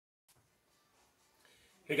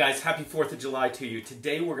Hey guys, happy 4th of July to you.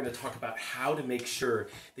 Today we're going to talk about how to make sure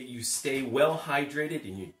that you stay well hydrated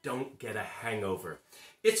and you don't get a hangover.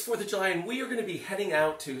 It's 4th of July and we are going to be heading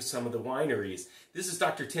out to some of the wineries. This is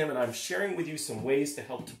Dr. Tim and I'm sharing with you some ways to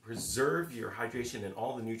help to preserve your hydration and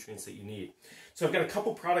all the nutrients that you need. So I've got a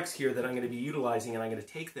couple products here that I'm going to be utilizing and I'm going to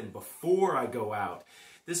take them before I go out.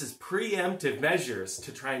 This is preemptive measures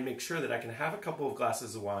to try and make sure that I can have a couple of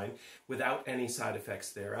glasses of wine without any side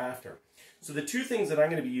effects thereafter. So the two things that I'm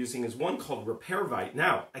going to be using is one called Repairvite.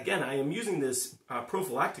 Now, again, I am using this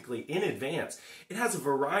prophylactically in advance. It has a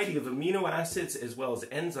variety of amino acids as well as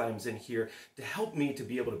enzymes in here to help me to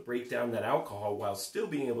be able to break down that alcohol while still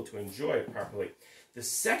being able to enjoy it properly. The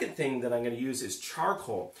second thing that I'm going to use is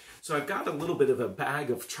charcoal. So I've got a little bit of a bag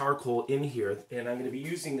of charcoal in here, and I'm going to be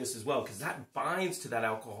using this as well because that binds to that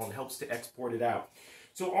alcohol and helps to export it out.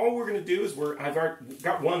 So all we're going to do is I've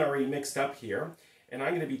got one already mixed up here, and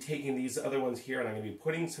I'm going to be taking these other ones here, and I'm going to be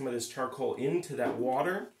putting some of this charcoal into that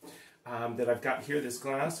water that I've got here, this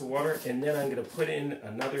glass of water, and then I'm going to put in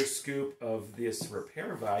another scoop of this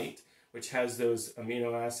Repairvite, which has those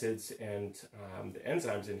amino acids and the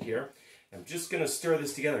enzymes in here. I'm just going to stir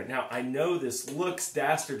this together. Now, I know this looks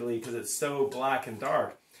dastardly because it's so black and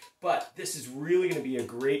dark, but this is really going to be a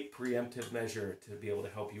great preemptive measure to be able to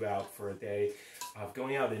help you out for a day of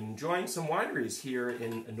going out and enjoying some wineries here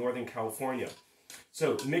in Northern California.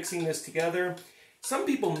 So, mixing this together. Some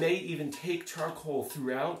people may even take charcoal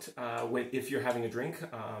throughout if you're having a drink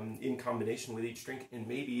in combination with each drink, and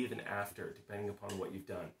maybe even after, depending upon what you've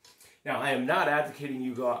done. Now, I am not advocating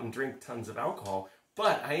you go out and drink tons of alcohol,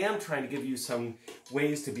 but I am trying to give you some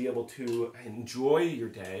ways to be able to enjoy your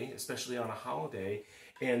day, especially on a holiday,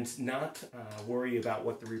 and not worry about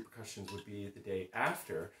what the repercussions would be the day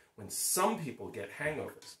after when some people get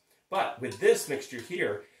hangovers. But with this mixture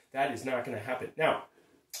here, that is not going to happen. Now,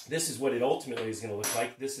 this is what it ultimately is going to look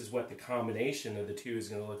like. This is what the combination of the two is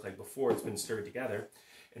going to look like before it's been stirred together.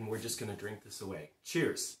 And we're just going to drink this away.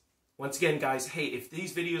 Cheers. Once again, guys, hey, if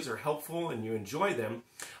these videos are helpful and you enjoy them,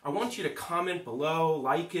 I want you to comment below,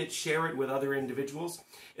 like it, share it with other individuals,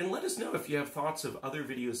 and let us know if you have thoughts of other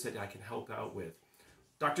videos that I can help out with.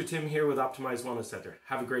 Dr. Tim here with Optimized Wellness Center.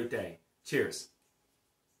 Have a great day. Cheers.